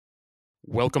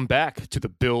Welcome back to the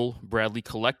Bill Bradley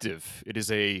Collective. It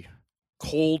is a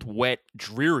cold, wet,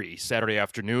 dreary Saturday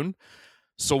afternoon.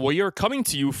 So we are coming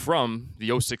to you from the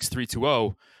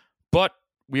 06320, but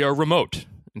we are remote.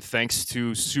 And thanks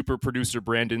to super producer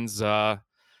Brandon's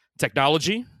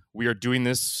technology, we are doing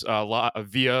this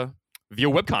via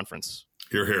web conference.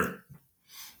 Hear, hear.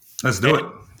 Let's do it.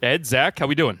 Ed, Zach, how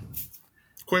we doing?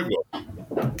 Quite well.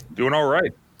 Doing all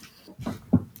right.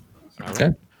 Okay.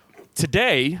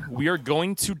 Today, we are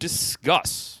going to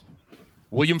discuss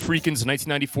William Friedkin's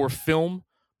 1994 film,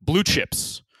 Blue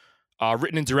Chips,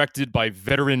 written and directed by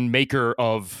veteran maker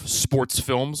of sports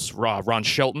films, Ron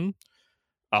Shelton.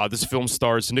 This film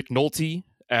stars Nick Nolte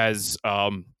as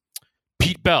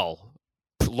Pete Bell,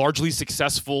 largely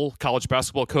successful college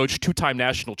basketball coach, two-time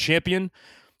national champion.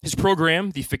 His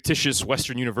program, the fictitious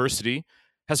Western University,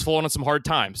 has fallen on some hard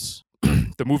times.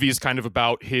 The movie is kind of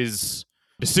about his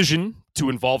decision to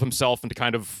involve himself into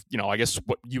kind of, I guess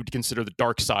what you would consider the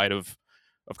dark side of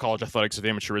college athletics, of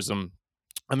amateurism.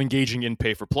 I'm engaging in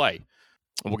pay for play.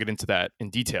 And we'll get into that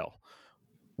in detail.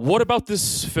 What about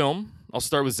this film? I'll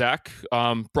start with Zach.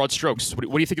 Broad strokes. What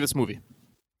do you think of this movie?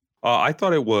 I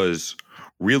thought it was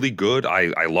really good.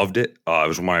 I loved it. It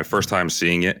was my first time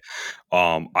seeing it.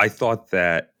 I thought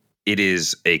that it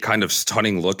is a kind of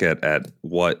stunning look at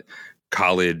what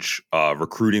college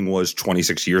recruiting was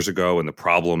 26 years ago and the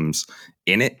problems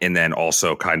in it, and then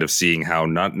also kind of seeing how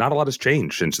not a lot has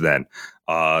changed since then.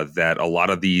 That a lot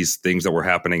of these things that were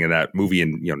happening in that movie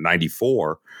in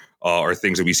 94 are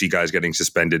things that we see guys getting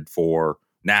suspended for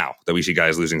now, that we see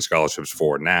guys losing scholarships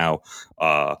for now.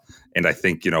 And I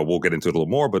think, we'll get into it a little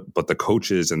more, but the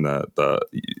coaches and the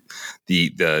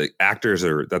actors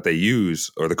that they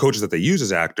use, or the coaches that they use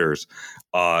as actors,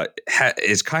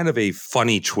 is kind of a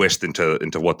funny twist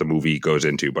into what the movie goes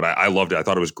into. But I loved it. I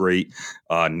thought it was great.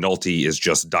 Nolte is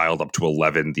just dialed up to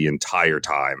 11 the entire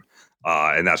time.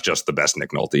 And that's just the best Nick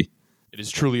Nolte. It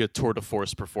is truly a tour de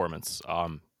force performance.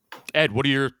 Ed, what are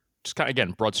your, just kind of,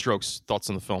 again, broad strokes, thoughts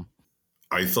on the film?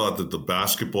 I thought that the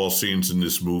basketball scenes in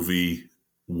this movie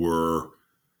were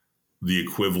the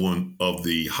equivalent of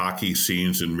the hockey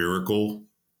scenes in Miracle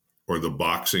or the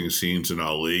boxing scenes in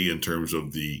Ali, in terms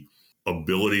of the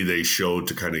ability they showed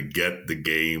to kind of get the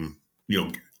game,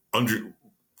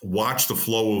 watch the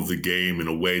flow of the game in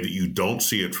a way that you don't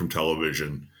see it from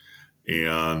television.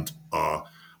 And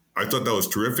I thought that was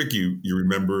terrific. You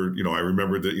remember, I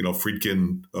remember that,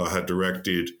 Friedkin had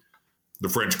directed The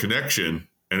French Connection,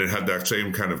 and it had that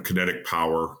same kind of kinetic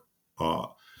power.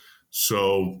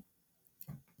 So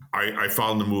I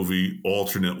found the movie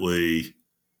alternately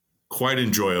quite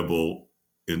enjoyable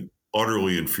and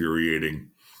utterly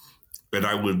infuriating. And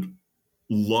I would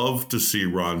love to see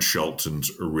Ron Shelton's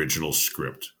original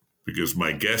script, because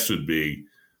my guess would be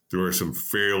there are some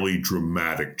fairly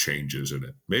dramatic changes in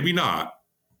it. Maybe not,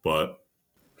 but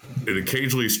it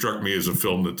occasionally struck me as a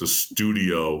film that the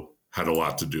studio had a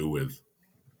lot to do with.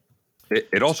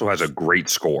 It also has a great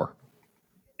score.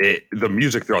 The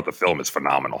music throughout the film is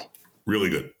phenomenal. Really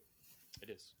good.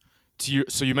 It is.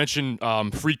 So you mentioned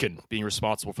Friedkin being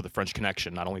responsible for The French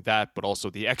Connection. Not only that, but also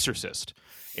The Exorcist.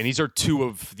 And these are two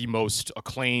of the most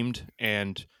acclaimed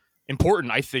and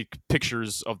important, I think,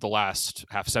 pictures of the last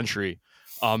half century.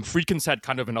 Friedkin's had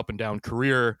kind of an up and down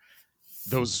career.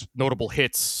 Those notable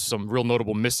hits, some real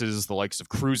notable misses, the likes of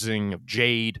Cruising, of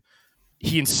Jade.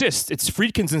 He insists, it's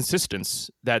Friedkin's insistence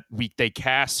that they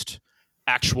cast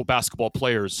actual basketball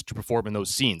players to perform in those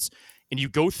scenes. And you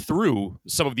go through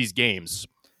some of these games,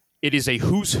 it is a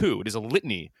who's who. It is a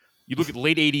litany. You look at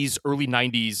late 80s, early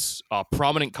 90s,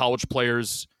 prominent college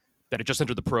players that had just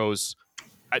entered the pros.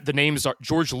 The names are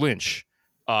George Lynch,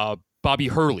 Bobby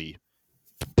Hurley,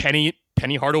 Penny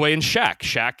Hardaway, and Shaq.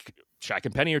 Shaq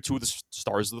and Penny are two of the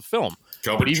stars of the film.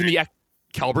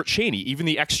 Calbert Chaney, even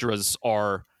the extras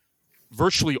are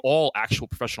virtually all actual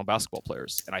professional basketball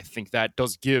players. And I think that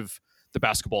does give the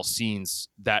basketball scenes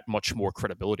that much more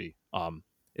credibility.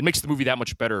 It makes the movie that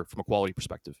much better from a quality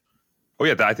perspective. Oh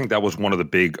yeah, I think that was one of the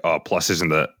big pluses in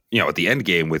the at the end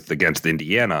game against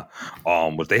Indiana,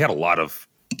 was they had a lot of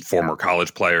former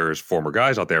college players, former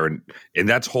guys out there, and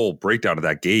that's whole breakdown of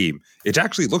that game. It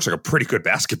actually looks like a pretty good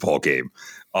basketball game,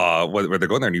 where they're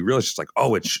going there, and you realize just like,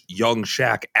 oh, it's young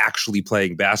Shaq actually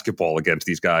playing basketball against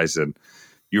these guys, and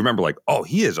you remember like, oh,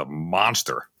 he is a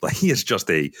monster. Like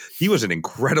he was an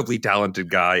incredibly talented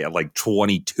guy at like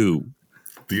 22.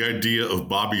 The idea of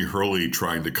Bobby Hurley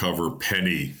trying to cover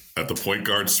Penny at the point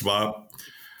guard spot,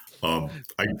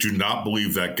 I do not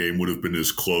believe that game would have been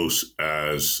as close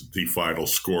as the final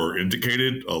score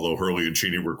indicated, although Hurley and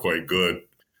Cheney were quite good.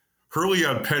 Hurley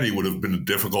on Penny would have been a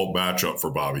difficult matchup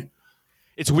for Bobby.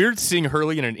 It's weird seeing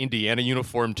Hurley in an Indiana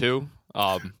uniform too.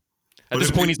 At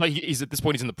this point, he's in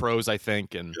the pros, I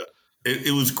think. And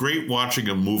it was great watching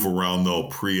him move around though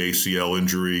pre-ACL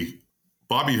injury.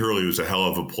 Bobby Hurley was a hell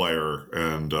of a player,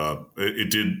 and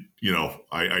it did.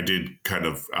 I did kind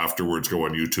of afterwards go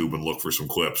on YouTube and look for some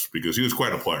clips because he was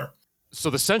quite a player.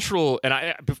 So the central,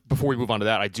 and before we move on to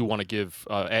that, I do want to give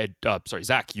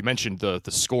Zach. You mentioned the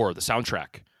score, the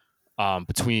soundtrack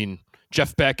between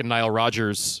Jeff Beck and Nile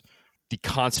Rodgers. The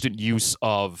constant use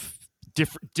of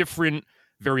different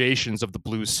variations of the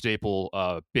blues staple,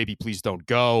 "Baby Please Don't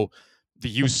Go," the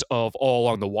use of "All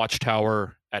Along the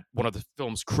Watchtower" at one of the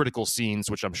film's critical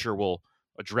scenes, which I'm sure we'll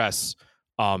address.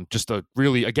 Just a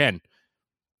really, again,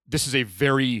 this is a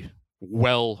very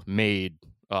well-made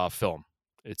film.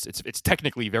 It's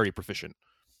technically very proficient.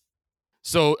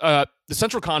 So the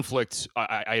central conflict,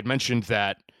 I had mentioned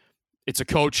that it's a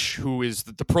coach who is,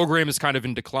 the program is kind of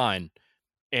in decline.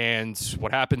 And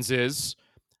what happens is,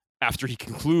 after he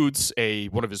concludes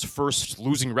one of his first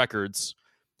losing records,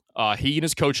 he and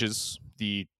his coaches,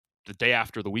 the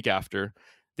week after,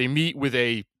 they meet with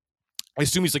I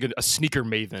assume he's like a sneaker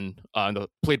maven,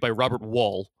 played by Robert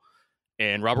Wall.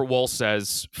 And Robert Wall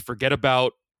says, forget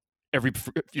about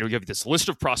you have this list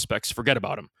of prospects, forget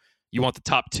about them. You want the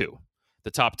top two.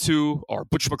 The top two are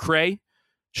Butch McRae,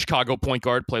 Chicago point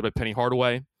guard, played by Penny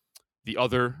Hardaway. The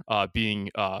other being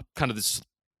kind of this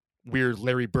weird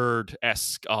Larry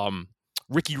Bird-esque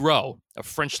Ricky Rowe, a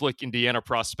French Lick, Indiana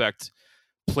prospect,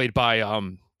 played by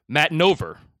Matt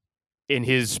Nover. In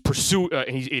his pursuit,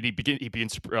 he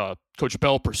begins. Coach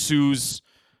Bell pursues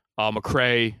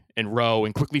McRae and Rowe,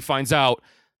 and quickly finds out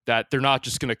that they're not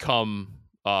just going to come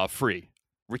free.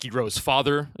 Ricky Rowe's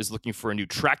father is looking for a new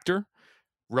tractor.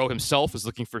 Rowe himself is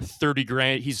looking for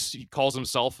 $30,000. He calls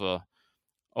himself a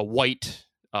white.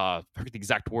 I forget the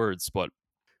exact words, but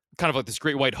kind of like this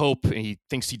great white hope, and he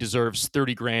thinks he deserves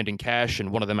 $30,000 in cash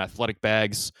and one of them athletic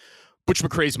bags. Butch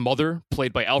McRae's mother,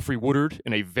 played by Alfre Woodard,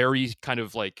 in a very kind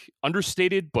of like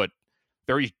understated but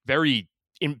very, very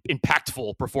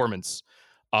impactful performance.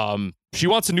 She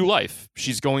wants a new life.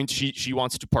 She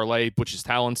wants to parlay Butch's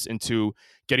talents into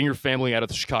getting her family out of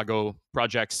the Chicago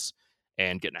projects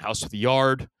and getting a house with a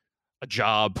yard, a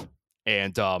job.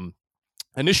 And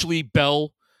initially,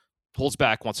 Bell holds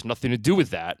back, wants nothing to do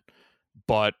with that.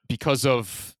 But because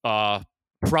of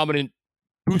prominent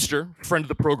booster, friend of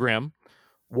the program,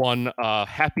 one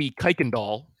Happy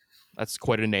Kuykendall, that's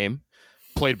quite a name,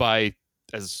 played by,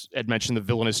 as Ed mentioned, the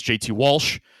villainous J.T.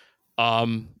 Walsh,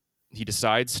 he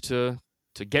decides to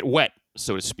get wet,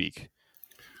 so to speak.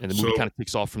 And the movie kind of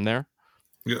takes off from there.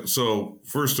 Yeah, so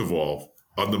first of all,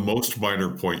 on the most minor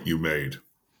point you made,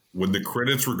 when the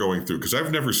credits were going through, because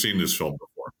I've never seen this film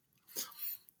before,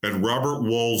 and Robert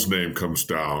Wall's name comes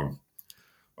down,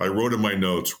 I wrote in my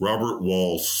notes, Robert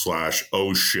Wall /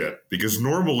 oh shit, because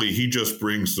normally he just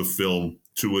brings the film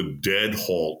to a dead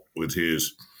halt with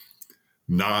his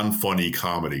non-funny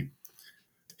comedy.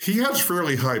 He has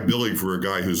fairly high billing for a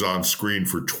guy who's on screen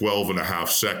for 12 and a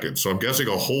half seconds. So I'm guessing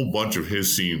a whole bunch of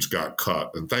his scenes got cut.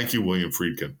 And thank you, William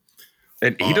Friedkin.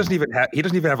 And he doesn't even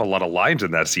have a lot of lines in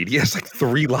that scene. He has like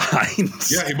 3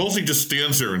 lines. Yeah, he mostly just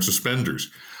stands there in suspenders.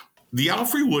 The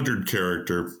Alfre Woodard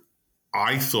character,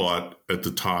 I thought at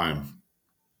the time,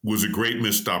 was a great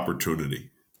missed opportunity.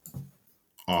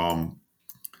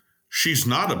 She's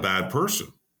not a bad person.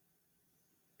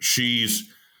 First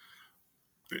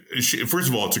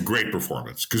of all, it's a great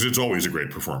performance, because it's always a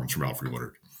great performance from Alfre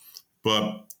Woodard. But,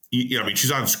 I mean,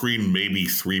 she's on screen maybe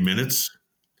 3 minutes.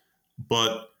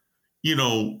 But,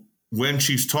 when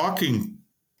she's talking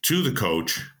to the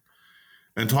coach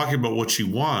and talking about what she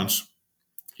wants,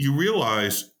 you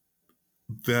realize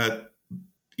that,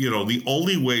 the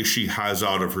only way she has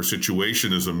out of her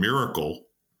situation is a miracle.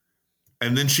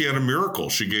 And then she had a miracle.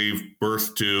 She gave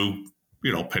birth to,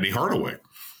 Penny Hardaway.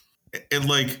 And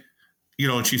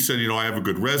and she said, I have a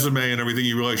good resume and everything.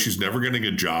 You realize she's never getting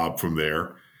a job from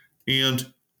there.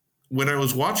 And when I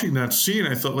was watching that scene,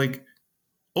 I thought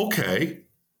okay,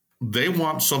 they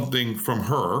want something from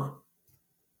her.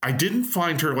 I didn't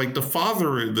find her the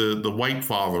father, the white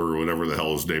father or whatever the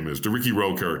hell his name is, the Ricky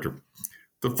Rowe character.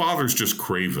 The father's just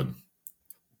craven.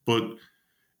 But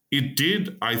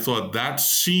I thought that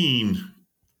scene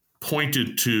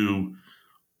pointed to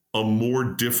a more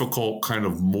difficult kind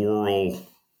of moral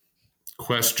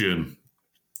question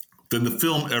than the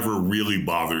film ever really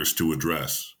bothers to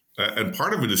address. And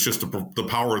part of it is just the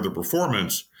power of the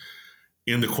performance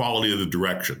and the quality of the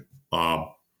direction.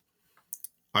 I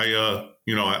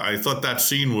thought that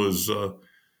scene was,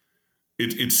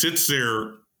 it sits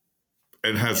there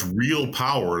and has real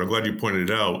power. And I'm glad you pointed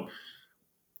it out,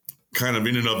 kind of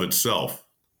in and of itself.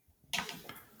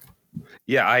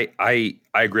 Yeah, I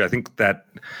agree. I think that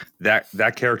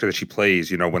character that she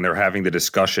plays, when they're having the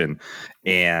discussion,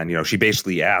 and she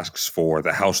basically asks for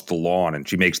the house, the lawn, and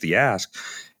she makes the ask,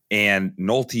 and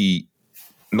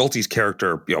Nolte's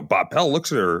character, Bob Pell,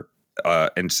 looks at her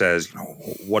and says,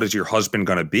 "What is your husband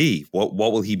going to be? What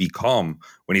will he become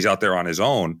when he's out there on his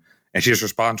own?" And she just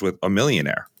responds with, "A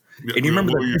millionaire." Yeah, And you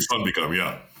remember what that will your son become?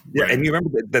 Yeah. Yeah, Right. and you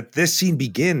remember that this scene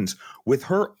begins with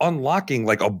her unlocking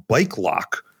like a bike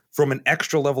lock from an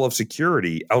extra level of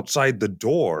security outside the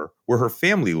door where her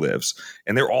family lives,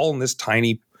 and they're all in this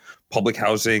tiny public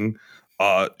housing,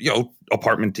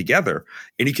 apartment together.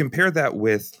 And you compare that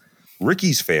with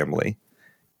Ricky's family,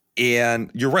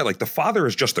 and you're right. Like the father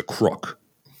is just a crook.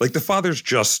 Like the father's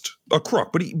just a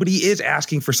crook, but he is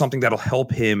asking for something that'll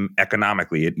help him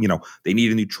economically. They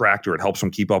need a new tractor. It helps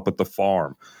him keep up with the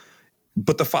farm.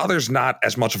 But the father's not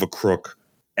as much of a crook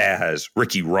as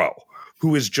Ricky Rowe,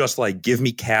 who is just like, give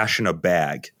me cash in a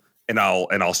bag and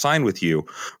I'll sign with you,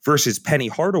 versus Penny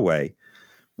Hardaway,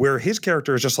 where his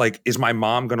character is just like, is my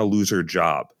mom going to lose her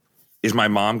job? Is my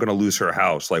mom going to lose her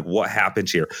house? Like, what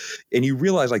happens here? And you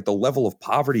realize like the level of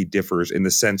poverty differs in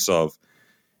the sense of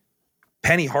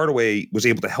Penny Hardaway was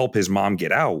able to help his mom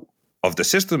get out of the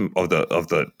system of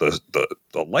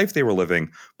the life they were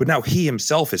living, but now he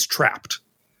himself is trapped.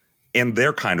 And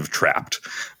they're kind of trapped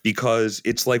because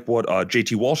it's like what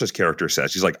JT Walsh's character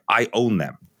says. He's like, I own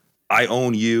them. I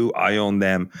own you. I own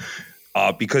them.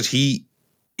 Because he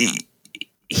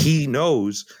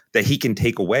knows that he can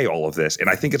take away all of this. And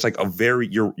I think it's like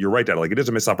you're right, Dad. Like it is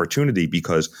a missed opportunity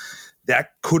because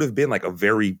that could have been like a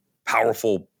very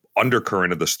powerful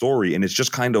undercurrent of the story. And it's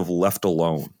just kind of left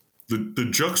alone. The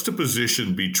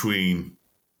juxtaposition between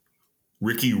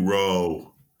Ricky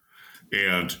Rowe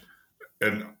and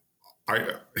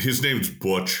his name's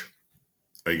Butch,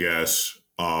 I guess.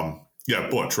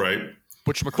 Butch, right?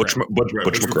 Butch McRae.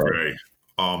 Butch McRae.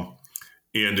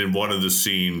 And in one of the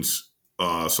scenes,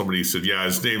 somebody said, "Yeah,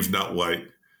 his name's not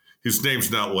like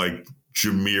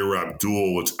Jameer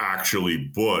Abdul. It's actually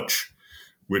Butch,"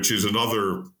 which is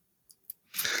another.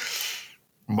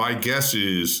 My guess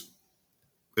is,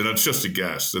 and it's just a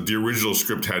guess, that the original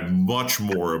script had much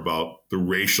more about the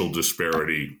racial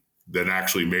disparity than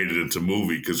actually made it into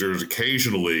movie, because there's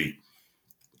occasionally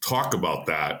talk about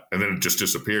that and then it just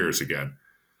disappears again.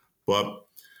 But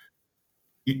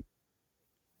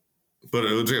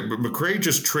McRae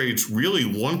just trades really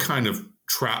one kind of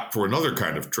trap for another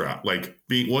kind of trap, like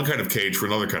being one kind of cage for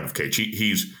another kind of cage.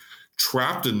 He's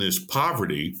trapped in this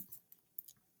poverty,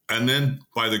 and then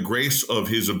by the grace of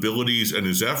his abilities and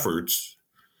his efforts,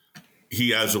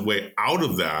 he has a way out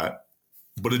of that.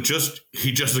 But he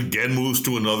just again moves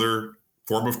to another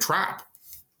form of trap.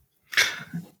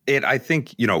 And I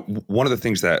think, one of the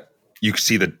things that you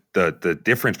see the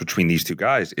difference between these two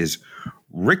guys is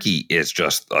Ricky is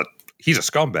he's a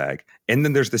scumbag. And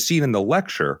then there's the scene in the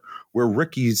lecture where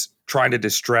Ricky's trying to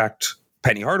distract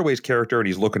Penny Hardaway's character, and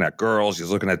he's looking at girls, he's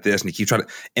looking at this, and he keeps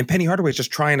and Penny Hardaway's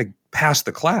just trying to pass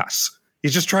the class.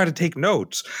 He's just trying to take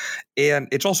notes. And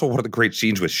it's also one of the great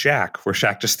scenes with Shaq, where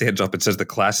Shaq just stands up and says the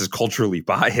class is culturally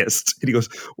biased. And he goes,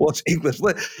 well, it's English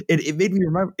lit. It made me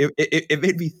remember, it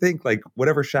made me think, like,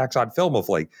 whatever Shaq's on film of,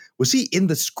 like, was he in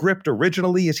the script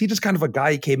originally? Is he just kind of a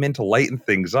guy who came in to lighten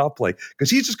things up? Like,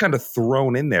 because he's just kind of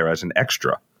thrown in there as an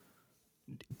extra.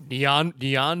 Neon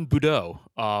Boudreau,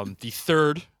 the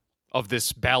third of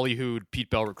this ballyhooed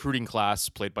Pete Bell recruiting class,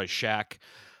 played by Shaq.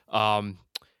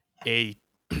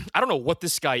 I don't know what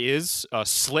this guy is.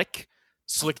 Slick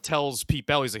tells Pete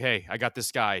Bell, he's like, hey, I got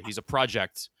this guy. He's a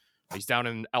project. He's down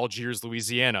in Algiers,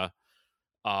 Louisiana.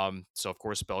 So of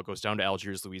course Bell goes down to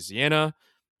Algiers, Louisiana.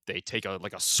 They take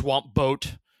a swamp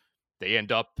boat. They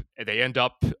end up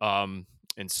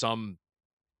in some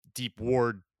deep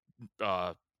ward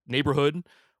neighborhood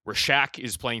where Shaq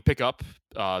is playing pickup,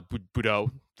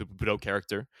 Boudreau, the Boudreau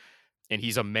character. And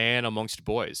he's a man amongst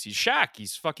boys. He's Shaq.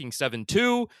 He's fucking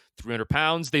 7'2", 300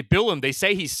 pounds. They bill him. They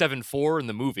say he's 7'4" in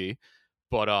the movie,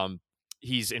 but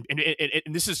he's and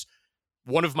this is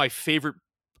one of my favorite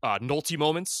Nolte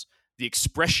moments. The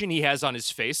expression he has on his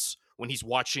face when he's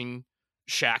watching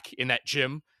Shaq in that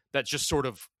gym, that just sort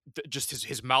of just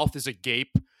his mouth is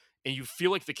agape, and you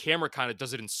feel like the camera kind of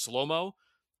does it in slow mo,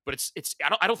 but it's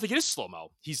I don't think it is slow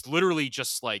mo. He's literally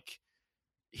just like,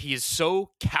 he is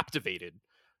so captivated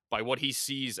by what he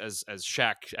sees as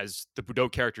Shaq, as the Boudreau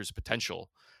character's potential.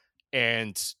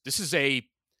 And this is the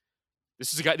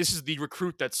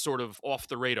recruit that's sort of off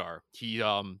the radar. He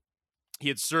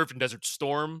had served in Desert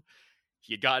Storm.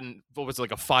 He had gotten, what was it,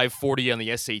 like a 540 on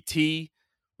the SAT,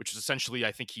 which is essentially,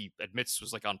 I think he admits,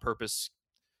 was like on purpose.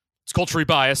 It's culturally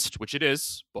biased, which it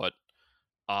is, but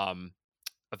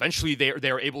eventually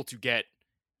they're able to get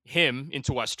him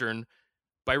into Western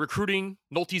by recruiting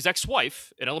Nolte's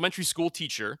ex-wife, an elementary school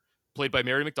teacher, played by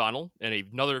Mary McDonnell, and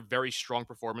another very strong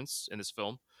performance in this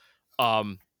film.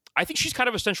 I think she's kind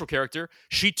of a central character.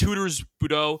 She tutors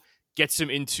Budo, gets him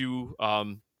into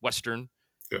Western.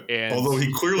 Yeah. And although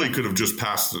he clearly could have just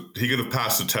passed it. He could have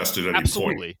passed the test at any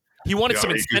absolutely. point. He wanted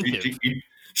some incentive.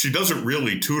 She doesn't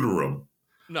really tutor him.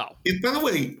 No. By the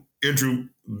way, Andrew,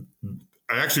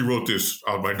 I actually wrote this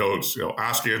on my notes.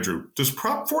 Ask Andrew, does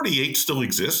Prop 48 still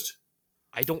exist?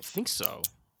 I don't think so.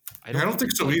 I don't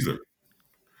think so either.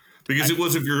 Because it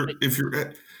was if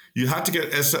you had to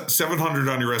get 700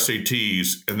 on your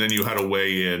SATs, and then you had to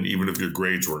weigh in, even if your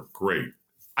grades weren't great.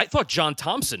 I thought John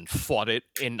Thompson fought it,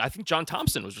 and I think John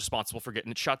Thompson was responsible for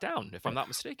getting it shot down, if I'm not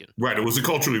mistaken. Right. It was a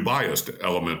culturally biased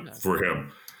element for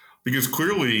him. Because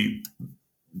clearly,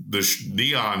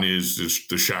 Neon is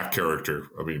the Shaq character.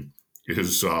 I mean,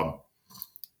 is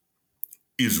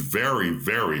very,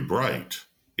 very bright.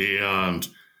 And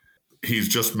he's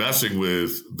just messing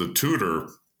with the tutor.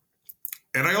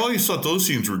 And I always thought those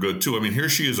scenes were good, too. I mean, here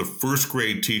she is, a first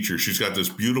grade teacher. She's got this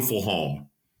beautiful home.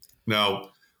 Now,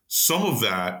 some of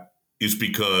that is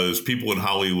because people in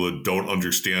Hollywood don't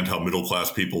understand how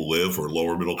middle-class people live or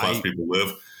lower middle-class people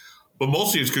live. But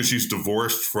mostly it's because she's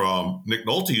divorced from Nick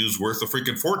Nolte, who's worth a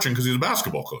freaking fortune because he's a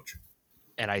basketball coach.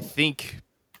 And I think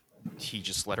he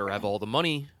just let her have all the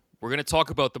money. We're going to talk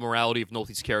about the morality of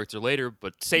Nolte's character later,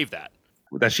 but save that.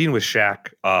 That scene with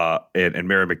Shaq and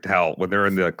Mary McDowell when they're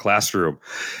in the classroom,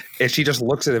 and she just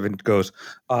looks at him and goes,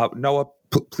 Noah,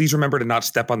 please remember to not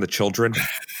step on the children.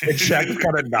 And Shaq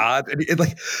kind of nods.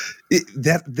 And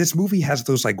this movie has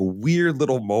those like weird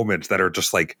little moments that are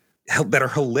just like that are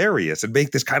hilarious and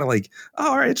make this kind of like, oh,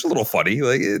 all right, it's a little funny.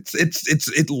 Like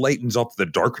it lightens up the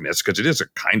darkness because it is a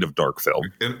kind of dark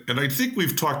film. And I think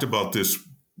we've talked about this.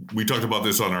 We talked about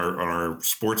this on our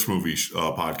sports movie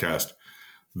podcast,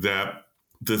 that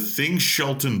the thing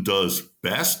Shelton does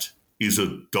best is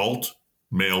adult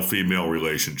male-female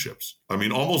relationships. I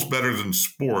mean, almost better than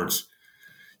sports.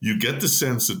 You get the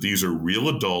sense that these are real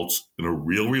adults in a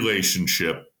real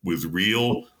relationship with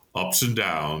real ups and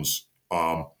downs.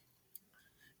 And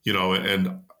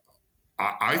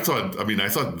I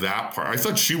thought that part, I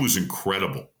thought she was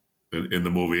incredible in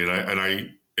the movie. And I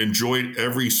enjoyed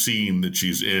every scene that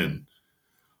she's in.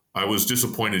 I was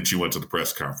disappointed she went to the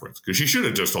press conference because she should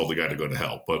have just told the guy to go to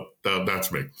hell. But that's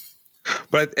me.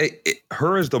 But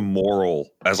her as the moral,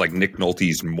 as like Nick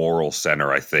Nolte's moral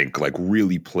center, I think like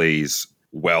really plays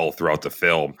well throughout the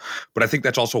film. But I think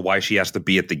that's also why she has to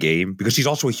be at the game, because she's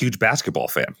also a huge basketball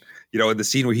fan. In the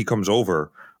scene where he comes over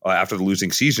after the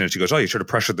losing season and she goes, oh, you should have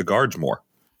pressured the guards more.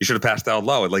 You should have passed out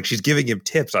low. And like she's giving him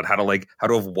tips on how to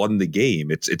have won the game.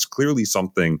 It's clearly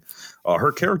something.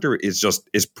 Her character is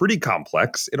pretty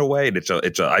complex in a way. And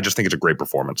I just think it's a great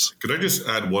performance. Could I just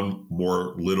add one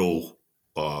more little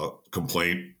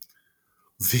complaint?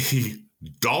 The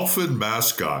Dolphin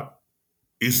mascot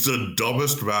is the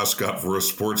dumbest mascot for a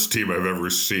sports team I've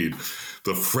ever seen.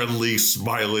 The friendly,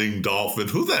 smiling dolphin.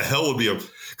 Who the hell would be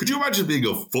could you imagine being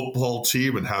a football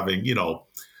team and having,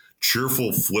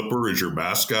 cheerful Flipper as your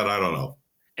mascot? I don't know.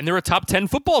 And they're a top 10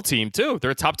 football team too.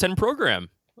 They're a top 10 program.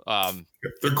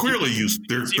 They're clearly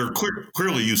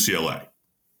clearly UCLA.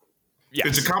 Yes.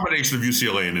 It's a combination of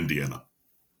UCLA and Indiana.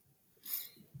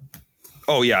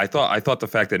 Oh yeah, I thought the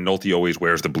fact that Nolte always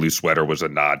wears the blue sweater was a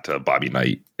nod to Bobby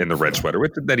Knight in the red sweater.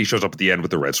 Then he shows up at the end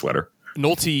with the red sweater.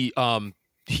 Nolte,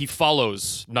 he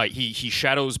follows Knight. He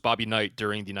shadows Bobby Knight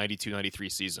during the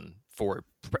 92-93 season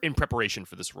in preparation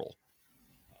for this role.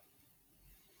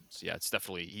 So yeah, it's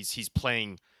definitely he's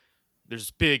playing.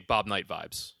 There's big Bob Knight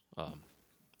vibes,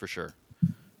 for sure.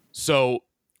 So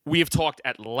we have talked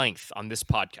at length on this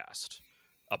podcast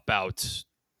about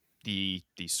the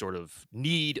sort of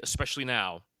need, especially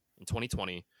now in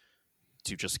 2020,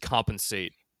 to just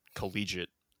compensate collegiate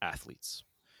athletes.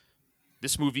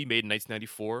 This movie made in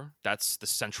 1994, that's the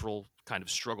central kind of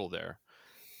struggle there.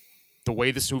 The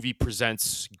way this movie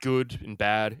presents good and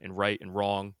bad and right and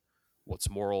wrong, what's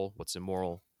moral, what's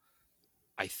immoral,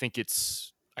 I think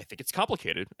it's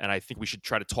complicated, and I think we should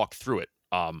try to talk through it.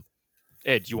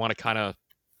 Ed, do you want to kind of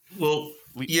lead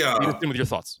us in with your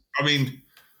thoughts? I mean,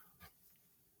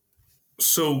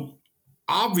 so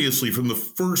obviously from the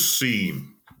first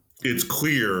scene, it's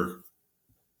clear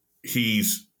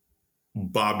he's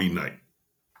Bobby Knight,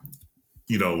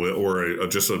 or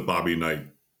just a Bobby Knight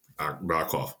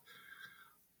knockoff,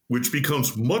 which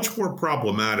becomes much more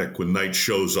problematic when Knight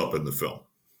shows up in the film.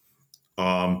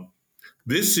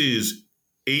 This is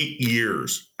 8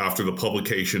 years after the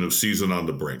publication of Season on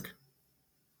the Brink,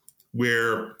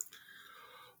 where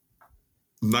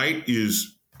Knight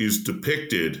is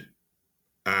depicted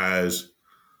as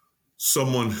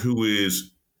someone who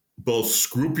is both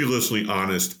scrupulously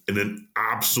honest and an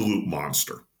absolute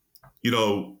monster.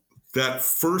 That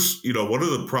first, one of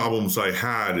the problems I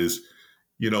had is,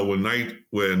 when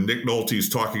Nick Nolte's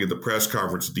talking at the press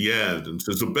conference at the end and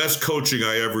says, the best coaching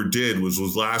I ever did was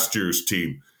last year's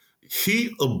team.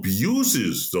 He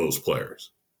abuses those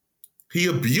players. He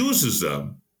abuses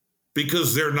them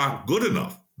because they're not good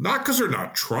enough. Not because they're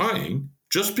not trying,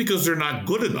 just because they're not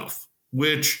good enough,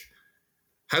 which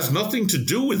has nothing to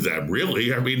do with them,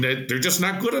 really. I mean, they're just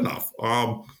not good enough.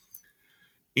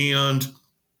 And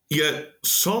yet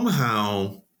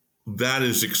somehow that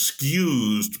is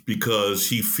excused because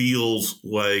he feels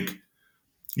like,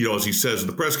 as he says in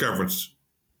the press conference,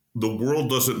 the world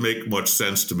doesn't make much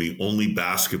sense to me. Only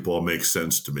basketball makes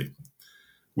sense to me,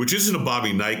 which isn't a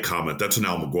Bobby Knight comment. That's an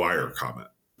Al McGuire comment.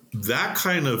 That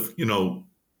kind of,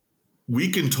 we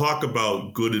can talk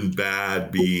about good and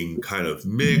bad being kind of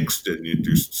mixed, and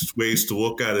there's ways to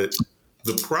look at it.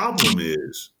 The problem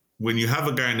is when you have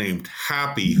a guy named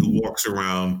Happy who walks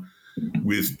around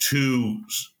with two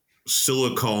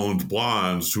siliconed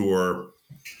blondes who are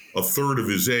a third of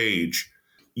his age,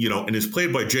 and is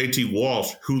played by J.T.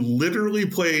 Walsh, who literally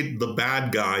played the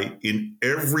bad guy in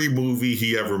every movie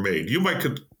he ever made. You might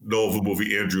know of a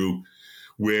movie, Andrew,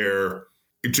 where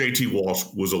J.T. Walsh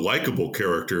was a likable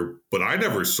character, but I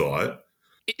never saw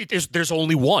it. There's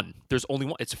only one. There's only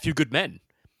one. It's A Few Good Men.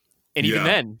 And even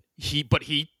then, he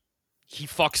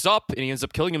fucks up and he ends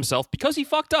up killing himself because he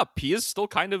fucked up. He is still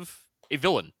kind of a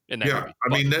villain in that movie. I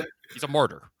mean, he's a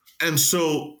martyr. And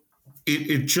so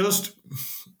it just,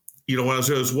 when I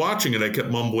was watching it, I kept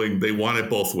mumbling, they want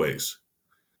it both ways.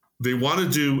 They want to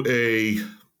do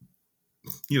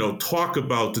talk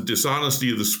about the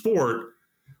dishonesty of the sport,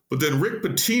 but then Rick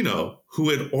Pitino, who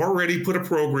had already put a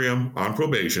program on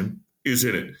probation, is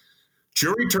in it.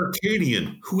 Jerry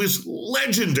Tarkanian, who is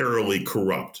legendarily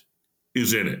corrupt,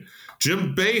 is in it.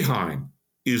 Jim Boeheim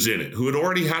is in it, who had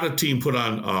already had a team put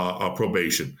on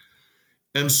probation.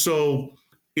 And so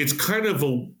it's kind of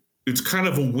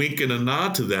a wink and a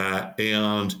nod to that.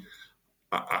 And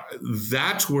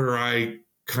that's where I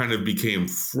kind of became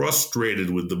frustrated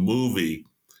with the movie,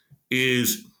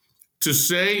 is to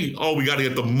say, oh, we got to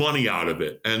get the money out of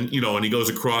it. And, and he goes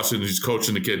across and he's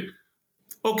coaching the kid.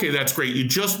 Okay, that's great. You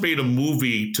just made a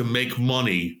movie to make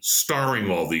money starring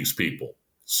all these people.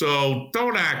 So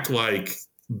don't act like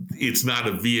it's not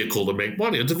a vehicle to make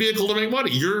money. It's a vehicle to make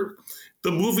money.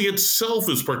 The movie itself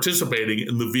is participating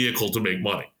in the vehicle to make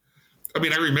money. I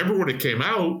mean, I remember when it came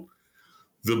out,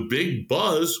 the big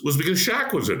buzz was because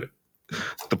Shaq was in it.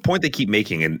 The point they keep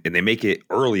making, and they make it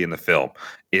early in the film,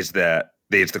 is that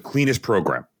it's the cleanest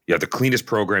program. You have the cleanest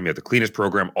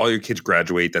program. All your kids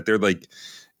graduate, that they're like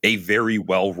a very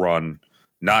well-run,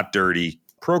 not dirty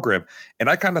program. And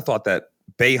I kind of thought that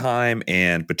Boeheim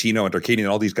and Pitino and Tarkanian and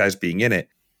all these guys being in it,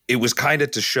 it was kind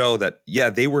of to show that,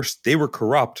 they were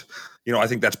corrupt. I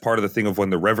think that's part of the thing of when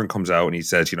the Reverend comes out and he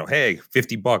says, hey,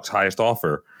 $50, highest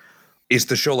offer, is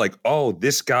to show like, oh,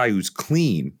 this guy who's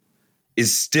clean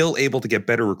is still able to get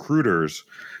better recruiters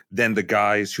than the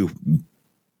guys who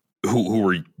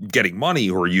were getting money,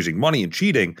 who are using money and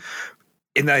cheating.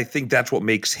 And I think that's what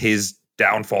makes his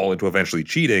downfall into eventually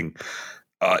cheating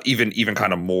even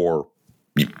kind of more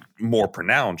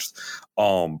pronounced.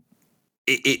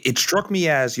 It struck me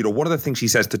as, one of the things he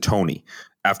says to Tony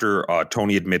after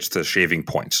Tony admits to shaving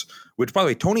points, which, by the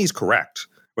way, Tony is correct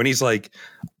when he's like,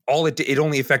 it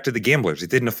only affected the gamblers. It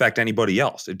didn't affect anybody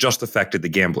else. It just affected the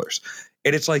gamblers.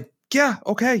 And it's like, yeah,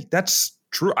 okay, that's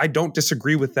true. I don't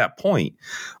disagree with that point.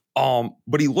 But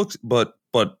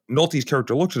Nolte's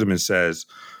character looks at him and says,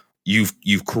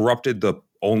 you've corrupted the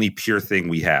only pure thing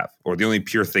we have, or the only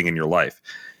pure thing in your life.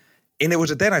 And it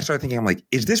was then I started thinking, I'm like,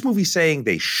 is this movie saying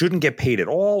they shouldn't get paid at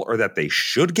all, or that they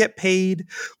should get paid?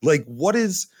 Like, where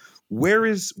is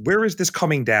this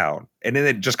coming down? And then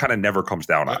it just kind of never comes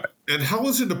down on it. And how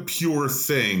is it a pure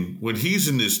thing when he's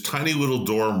in this tiny little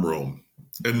dorm room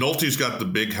and Nolte's got the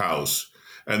big house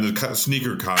and the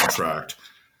sneaker contract?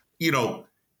 He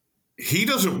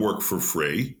doesn't work for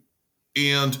free.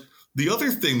 And the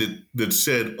other thing that's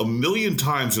said a million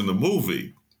times in the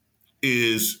movie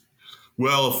is,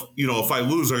 well, if I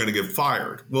lose, I'm going to get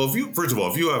fired. Well, if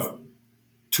you have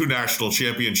 2 national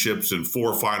championships and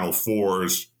 4 Final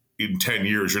Fours in 10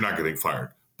 years, you're not getting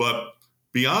fired. But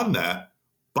beyond that,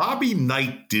 Bobby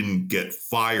Knight didn't get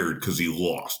fired because he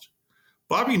lost.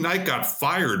 Bobby Knight got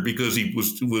fired because he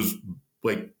was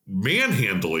like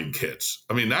manhandling kids.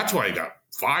 I mean, that's why he got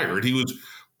fired.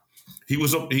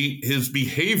 His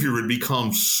behavior had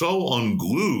become so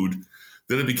unglued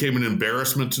Then it became an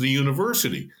embarrassment to the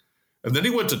university. And then he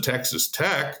went to Texas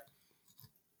Tech,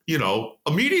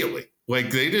 immediately.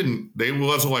 Like they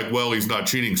wasn't like, well, he's not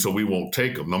cheating, so we won't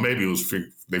take him. Now, maybe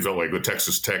they felt like with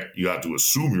Texas Tech, you had to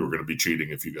assume you were going to be cheating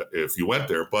if you went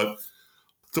there. But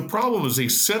the problem is they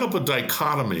set up a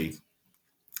dichotomy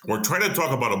or try to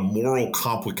talk about a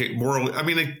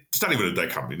it's not even a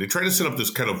dichotomy. They try to set up this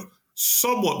kind of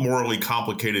somewhat morally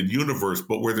complicated universe,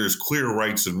 but where there's clear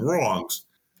rights and wrongs.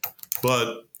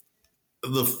 But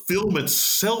the film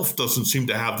itself doesn't seem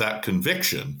to have that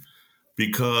conviction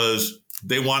because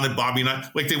they wanted Bobby Knight.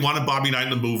 Like they wanted Bobby Knight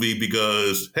in the movie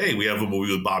because, hey, we have a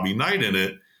movie with Bobby Knight in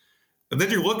it. And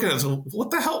then you're looking at it and what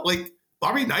the hell? Like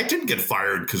Bobby Knight didn't get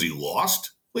fired because he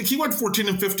lost. Like he went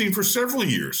 14-15 for several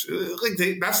years.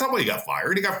 That's not why he got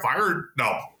fired. He got fired.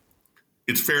 No,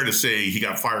 it's fair to say he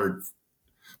got fired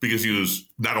because he was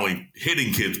not only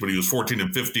hitting kids, but he was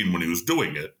 14-15 when he was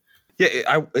doing it.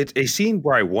 Yeah, it's a scene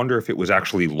where I wonder if it was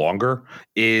actually longer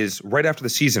is right after the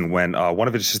season when one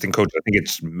of his assistant coaches, I think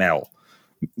it's Mel,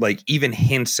 like even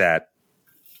hints at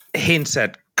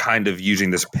kind of using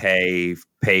this pay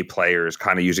players,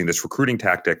 kind of using this recruiting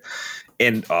tactic.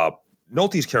 And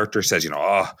Nolte's character says,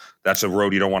 that's a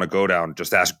road you don't want to go down.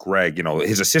 Just ask Greg,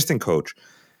 his assistant coach.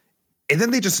 And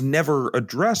then they just never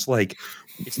address like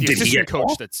it's the assistant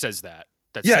coach that says that.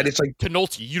 And it's like to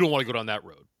Nolte, you don't want to go down that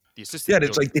road. The assistant. Yeah,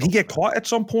 it's like, did he get caught at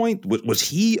some point? Was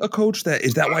he a coach?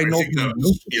 Is that why Nolte?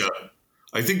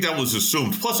 I think that was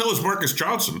assumed. Plus, that was Marcus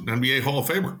Johnson, NBA Hall of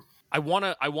Famer. I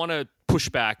wanna push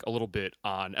back a little bit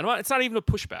on, and it's not even a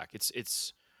pushback.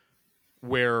 It's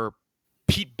where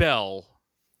Pete Bell.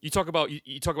 You talk about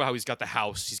how he's got the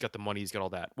house, he's got the money, he's got all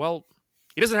that. Well,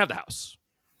 he doesn't have the house.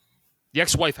 The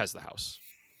ex-wife has the house.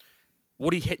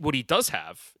 What he does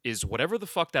have is whatever the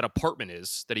fuck that apartment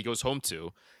is that he goes home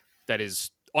to, that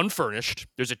is unfurnished.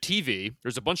 There's a TV.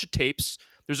 There's a bunch of tapes.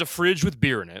 There's a fridge with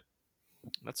beer in it.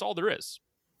 That's all there is.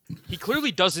 He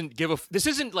clearly doesn't give a. This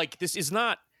isn't like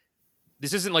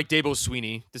Dabo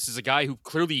Sweeney. This is a guy who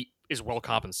clearly is well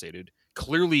compensated.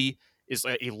 Clearly is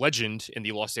a legend in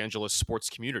the Los Angeles sports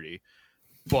community.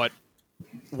 But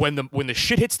when the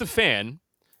shit hits the fan,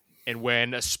 and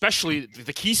when especially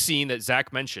the key scene that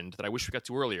Zach mentioned that I wish we got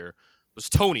to earlier was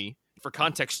Tony. For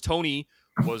context, Tony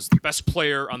was the best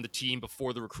player on the team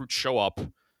before the recruits show up.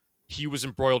 He was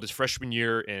embroiled his freshman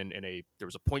year there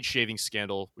was a point shaving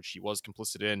scandal, which he was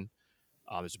complicit in.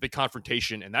 There's a big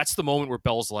confrontation, and that's the moment where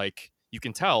Bell's like, you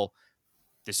can tell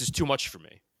this is too much for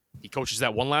me. He coaches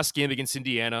that one last game against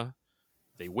Indiana.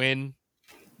 They win,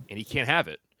 and he can't have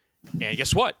it. And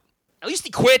guess what? At least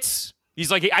he quits. He's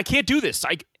like, hey, I can't do this.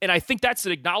 And I think that's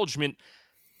an acknowledgement.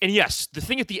 And yes, the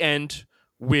thing at the end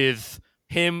with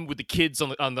him with the kids on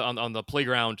the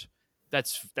playground,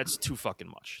 that's too fucking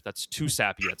much. That's too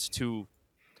sappy.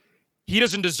 He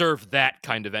doesn't deserve that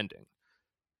kind of ending.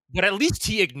 But at least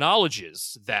he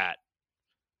acknowledges that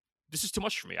this is too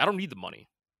much for me. I don't need the money.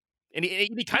 And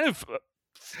he kind of,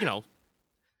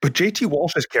 But JT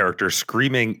Walsh's character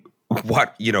screaming, why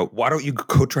don't you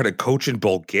go try to coach in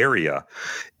Bulgaria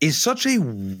is such a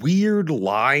weird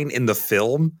line in the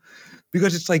film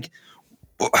because it's like,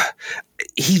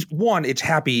 it's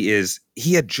Happy is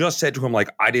he had just said to him, like,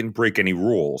 I didn't break any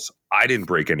rules. I didn't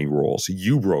break any rules.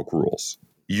 You broke rules.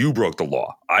 You broke the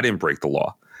law. I didn't break the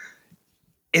law.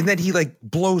 And then he like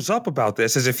blows up about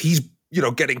this as if he's,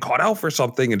 getting caught out for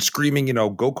something and screaming,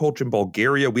 go coach in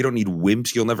Bulgaria. We don't need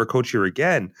wimps. You'll never coach here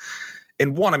again.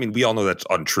 And we all know that's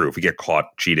untrue. If you get caught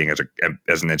cheating as an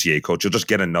NCAA coach, you'll just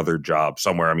get another job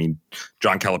somewhere.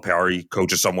 John Calipari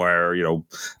coaches somewhere, the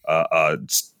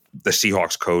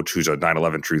Seahawks coach who's a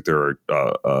 9/11 truther.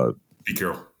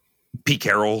 Pete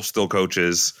Carroll still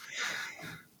coaches.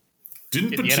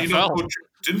 Didn't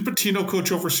Pitino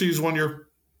coach overseas one year?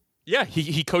 Yeah,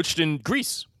 he coached in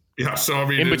Greece. Yeah, so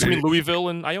in between Louisville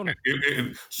and Iona.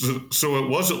 So it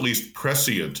was at least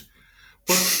prescient.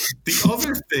 But the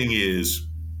other thing is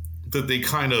that they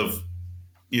kind of,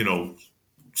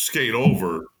 skate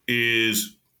over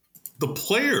is the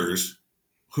players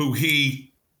who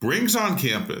he brings on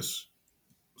campus,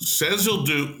 says he'll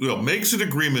do, makes an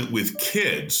agreement with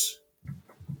kids,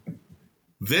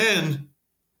 then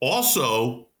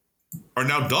also are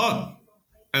now done.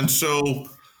 And so,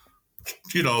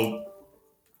 three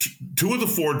of the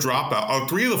four drop out.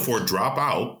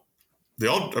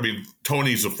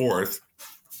 Tony's the fourth.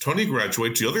 Tony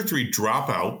graduates. The other three drop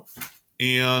out.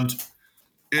 And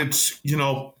it's,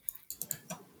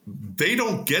 they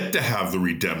don't get to have the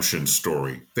redemption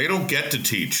story. They don't get to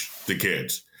teach the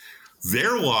kids.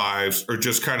 Their lives are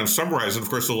just kind of summarized. And of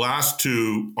course, the last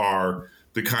two are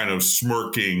the kind of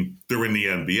smirking, they're in the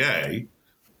NBA.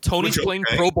 Tony's playing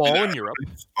pro ball in Europe.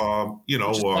 But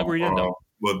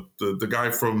the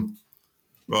guy from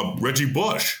Reggie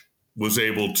Bush was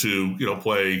able to,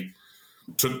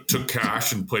 took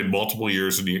cash and played multiple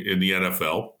years in the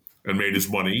NFL and made his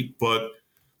money. But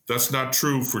that's not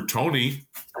true for Tony.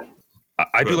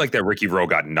 I do like that Ricky Rowe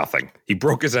got nothing. He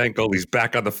broke his ankle. He's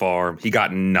back on the farm. He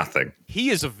got nothing.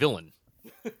 He is a villain.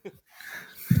 But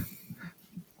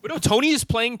no, Tony is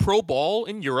playing pro ball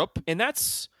in Europe, and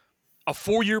that's a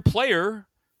 4-year player.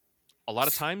 A lot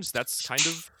of times that's kind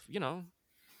of,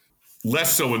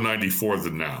 less so in 94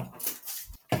 than now.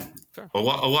 Fair. A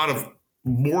lot of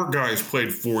more guys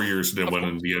played 4 years than went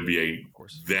in the NBA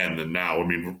then than now. I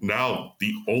mean, now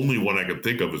the only one I can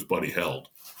think of is Buddy Held.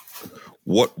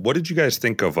 What did you guys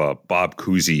think of Bob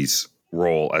Cousy's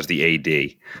role as the AD?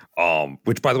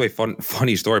 Which, by the way,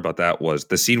 funny story about that was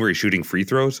the scene where he's shooting free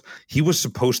throws. He was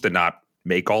supposed to not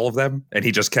make all of them, and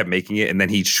he just kept making it, and then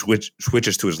he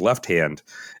switches to his left hand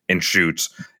and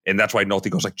shoots, and that's why Nolte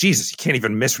goes like, Jesus, you can't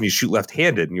even miss when you shoot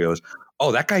left-handed, and you realize,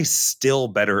 oh, that guy's still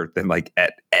better than like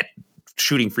at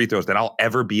shooting free throws than I'll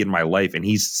ever be in my life, and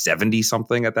he's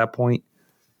 70-something at that point.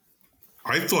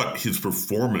 I thought his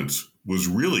performance was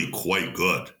really quite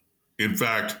good. In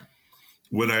fact,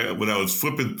 when I was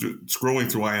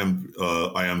scrolling through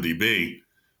IMDb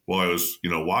while I was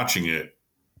watching it,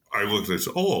 I looked and I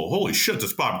said, "Oh, holy shit,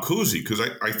 that's Bob Cousy!" Because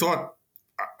I thought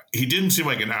he didn't seem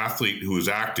like an athlete who was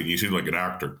acting; he seemed like an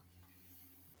actor.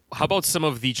 How about some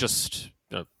of the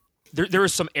there are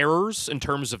some errors in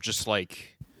terms of just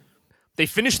like they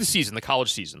finish the season, the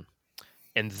college season,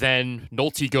 and then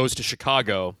Nolte goes to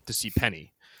Chicago to see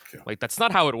Penny. Yeah. Like that's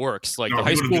not how it works. Like the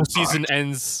high school season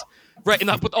ends right, and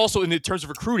but also in the terms of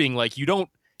recruiting, like you don't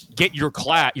get your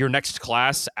next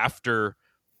class after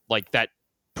like that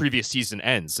previous season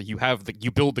ends. So you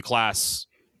you build the class.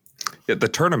 Yeah, the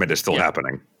tournament is still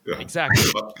happening. Yeah. Exactly.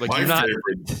 Like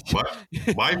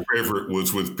my favorite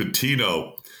was with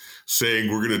Pitino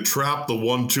saying we're going to trap the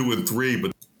 1, 2, and 3,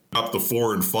 but trap the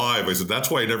 4 and 5. I said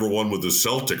that's why I never won with the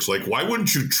Celtics. Like, why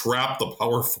wouldn't you trap the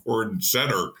power forward and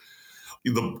center,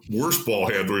 the worst ball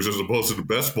handlers as opposed to the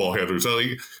best ball handlers?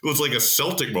 It was like a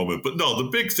Celtic moment. But no, the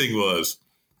big thing was,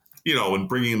 and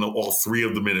bringing all 3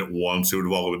 of them in at once, it would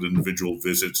have all been individual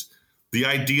visits. The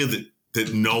idea that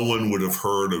no one would have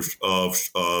heard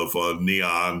of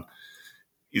Neon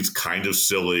is kind of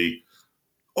silly.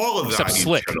 All of that you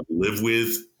kind of live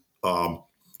with. All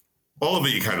of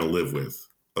it you kind of live with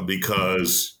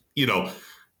because,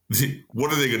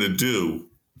 what are they going to do?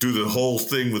 Do the whole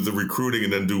thing with the recruiting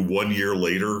and then do 1 year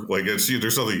later? Like, there's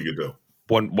nothing you can do.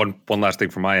 One last thing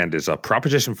from my end is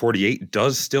Proposition 48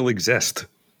 does still exist.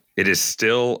 It is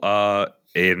still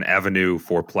an avenue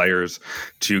for players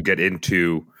to get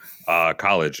into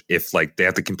college if like they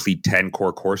have to complete 10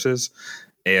 core courses.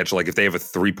 And so like if they have a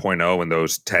 3.0 in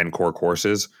those 10 core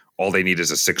courses, all they need is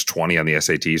a 620 on the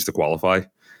SATs to qualify.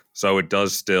 So it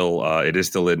is still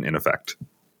in effect.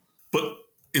 But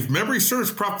if memory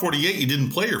serves, Prop 48, you didn't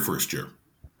play your first year.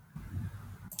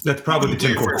 That's probably the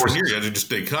 10 core courses. You had to just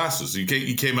take classes. You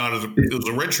came out as it was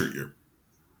a redshirt year.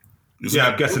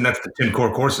 I'm guessing that's the 10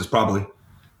 core courses probably.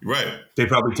 Right. They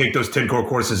probably take those 10 core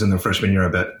courses in their freshman year, I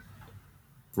bet.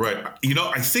 Right.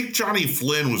 I think Johnny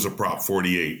Flynn was a Prop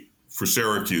 48 for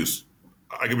Syracuse.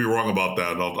 I could be wrong about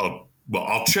that.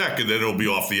 I'll check, and then it'll be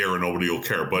off the air, and nobody will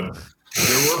care. But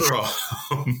there were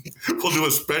we'll do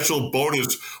a special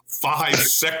bonus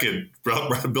 5-second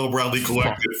Bill Bradley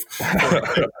Collective.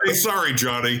 Hey, sorry,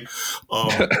 Johnny.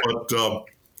 But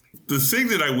the thing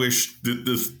that I wish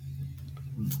the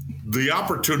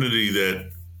opportunity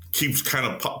that keeps kind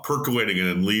of percolating and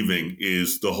then leaving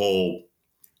is the whole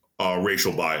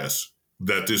racial bias.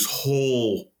 That this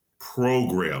whole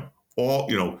program,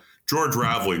 George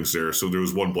Raveling's there, so there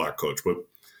was one black coach, but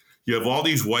you have all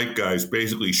these white guys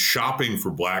basically shopping for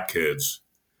black kids,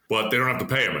 but they don't have to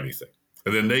pay them anything.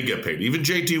 And then they get paid. Even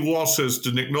J.T. Walsh says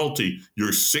to Nick Nolte, your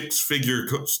 6-figure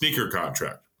sneaker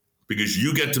contract, because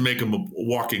you get to make them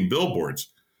walking billboards.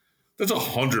 That's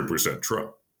 100%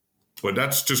 true. But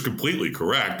that's just completely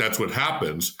correct. That's what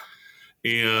happens.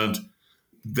 And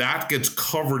that gets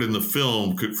covered in the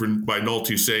film by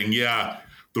Nolte saying, yeah,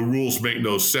 the rules make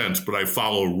no sense, but I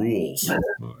follow rules.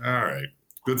 All right.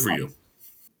 Good for you.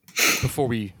 Before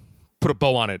we put a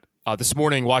bow on it, this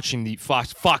morning watching the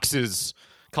Fox's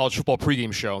college football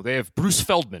pregame show, they have Bruce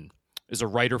Feldman is a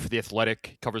writer for The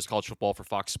Athletic, covers college football for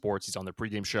Fox Sports. He's on their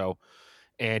pregame show.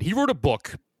 And he wrote a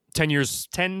book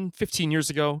 15 years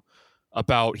ago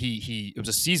about it was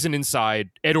a season inside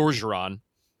Ed Orgeron,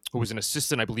 who was an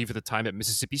assistant, I believe, at the time at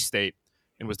Mississippi State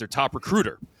and was their top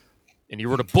recruiter. And he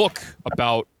wrote a book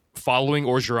about following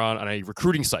Orgeron on a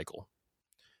recruiting cycle.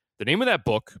 The name of that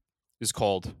book is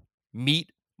called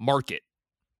Meat Market.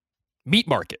 Meat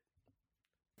Market.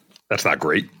 That's not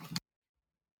great.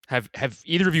 Have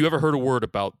either of you ever heard a word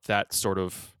about that sort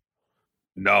of?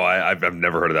 No, I've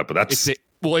never heard of that, but that's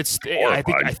I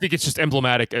think it's just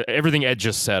emblematic. Everything Ed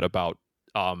just said about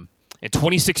and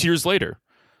 26 years later,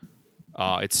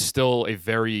 it's still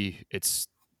it's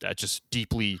just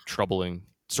deeply troubling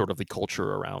sort of the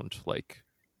culture around like.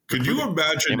 Could you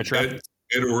imagine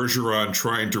Ed Orgeron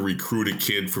trying to recruit a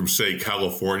kid from, say,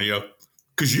 California?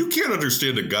 Because you can't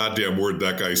understand a goddamn word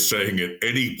that guy's saying at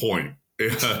any point.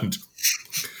 And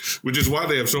which is why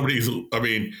they have so many. I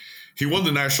mean, he won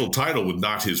the national title with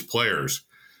not his players.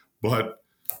 But,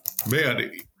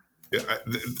 man,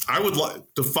 I would like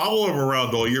to follow him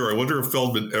around all year. I wonder if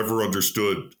Feldman ever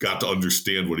got to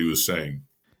understand what he was saying.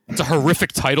 It's a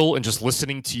horrific title, and just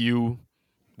listening to you,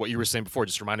 what you were saying before,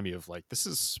 just reminded me of like,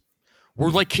 we're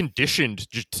like conditioned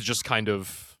to just kind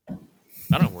of, I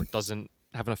don't know, where it doesn't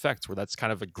have an effect, where that's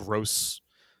kind of it's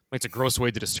a gross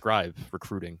way to describe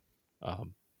recruiting.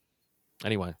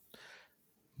 Anyway,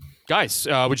 guys,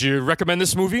 would you recommend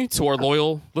this movie to our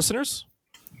loyal listeners?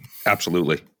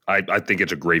 Absolutely. I think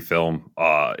it's a great film.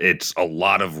 It's a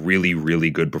lot of really, really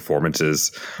good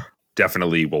performances.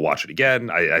 Definitely will watch it again.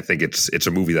 I think it's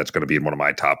a movie that's going to be in one of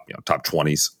my top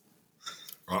 20s.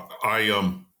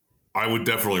 I would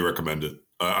definitely recommend it.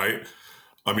 I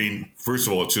mean, first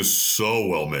of all, it's just so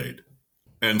well made.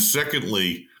 And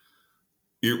secondly,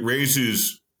 it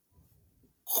raises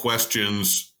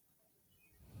questions.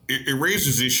 It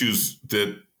raises issues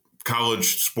that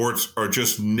college sports are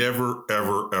just never,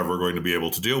 ever, ever going to be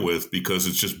able to deal with because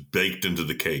it's just baked into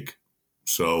the cake.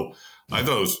 So I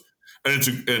thought it was,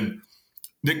 and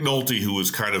Nick Nolte, who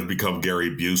has kind of become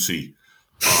Gary Busey,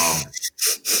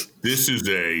 this is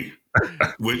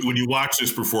when you watch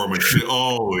this performance,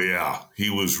 oh yeah, he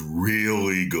was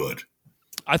really good.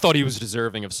 I thought he was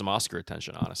deserving of some Oscar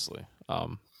attention, honestly.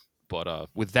 But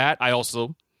with that,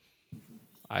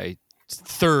 I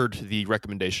third the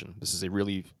recommendation. This is a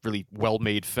really, really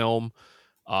well-made film,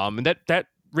 and that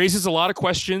raises a lot of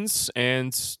questions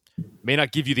and may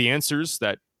not give you the answers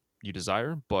that you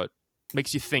desire, but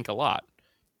makes you think a lot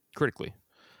critically.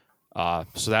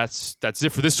 So that's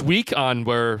it for this week on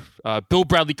where Bill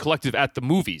Bradley Collective at the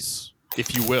movies,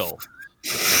 if you will.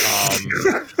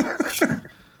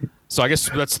 So I guess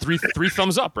that's three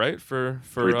thumbs up, right? For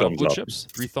Blue Chips.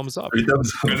 3 thumbs up. 3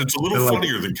 thumbs up. And it's a little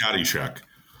funnier than Caddyshack.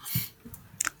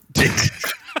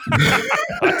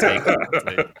 Hot take.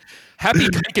 Happy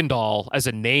Kuykendall as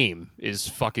a name is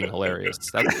fucking hilarious.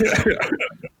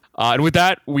 And with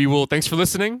that, thanks for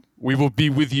listening. We will be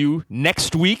with you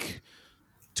next week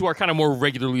to our kind of more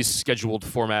regularly scheduled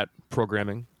format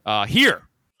programming here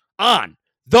on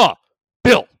the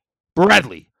Bill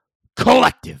Bradley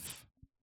Collective.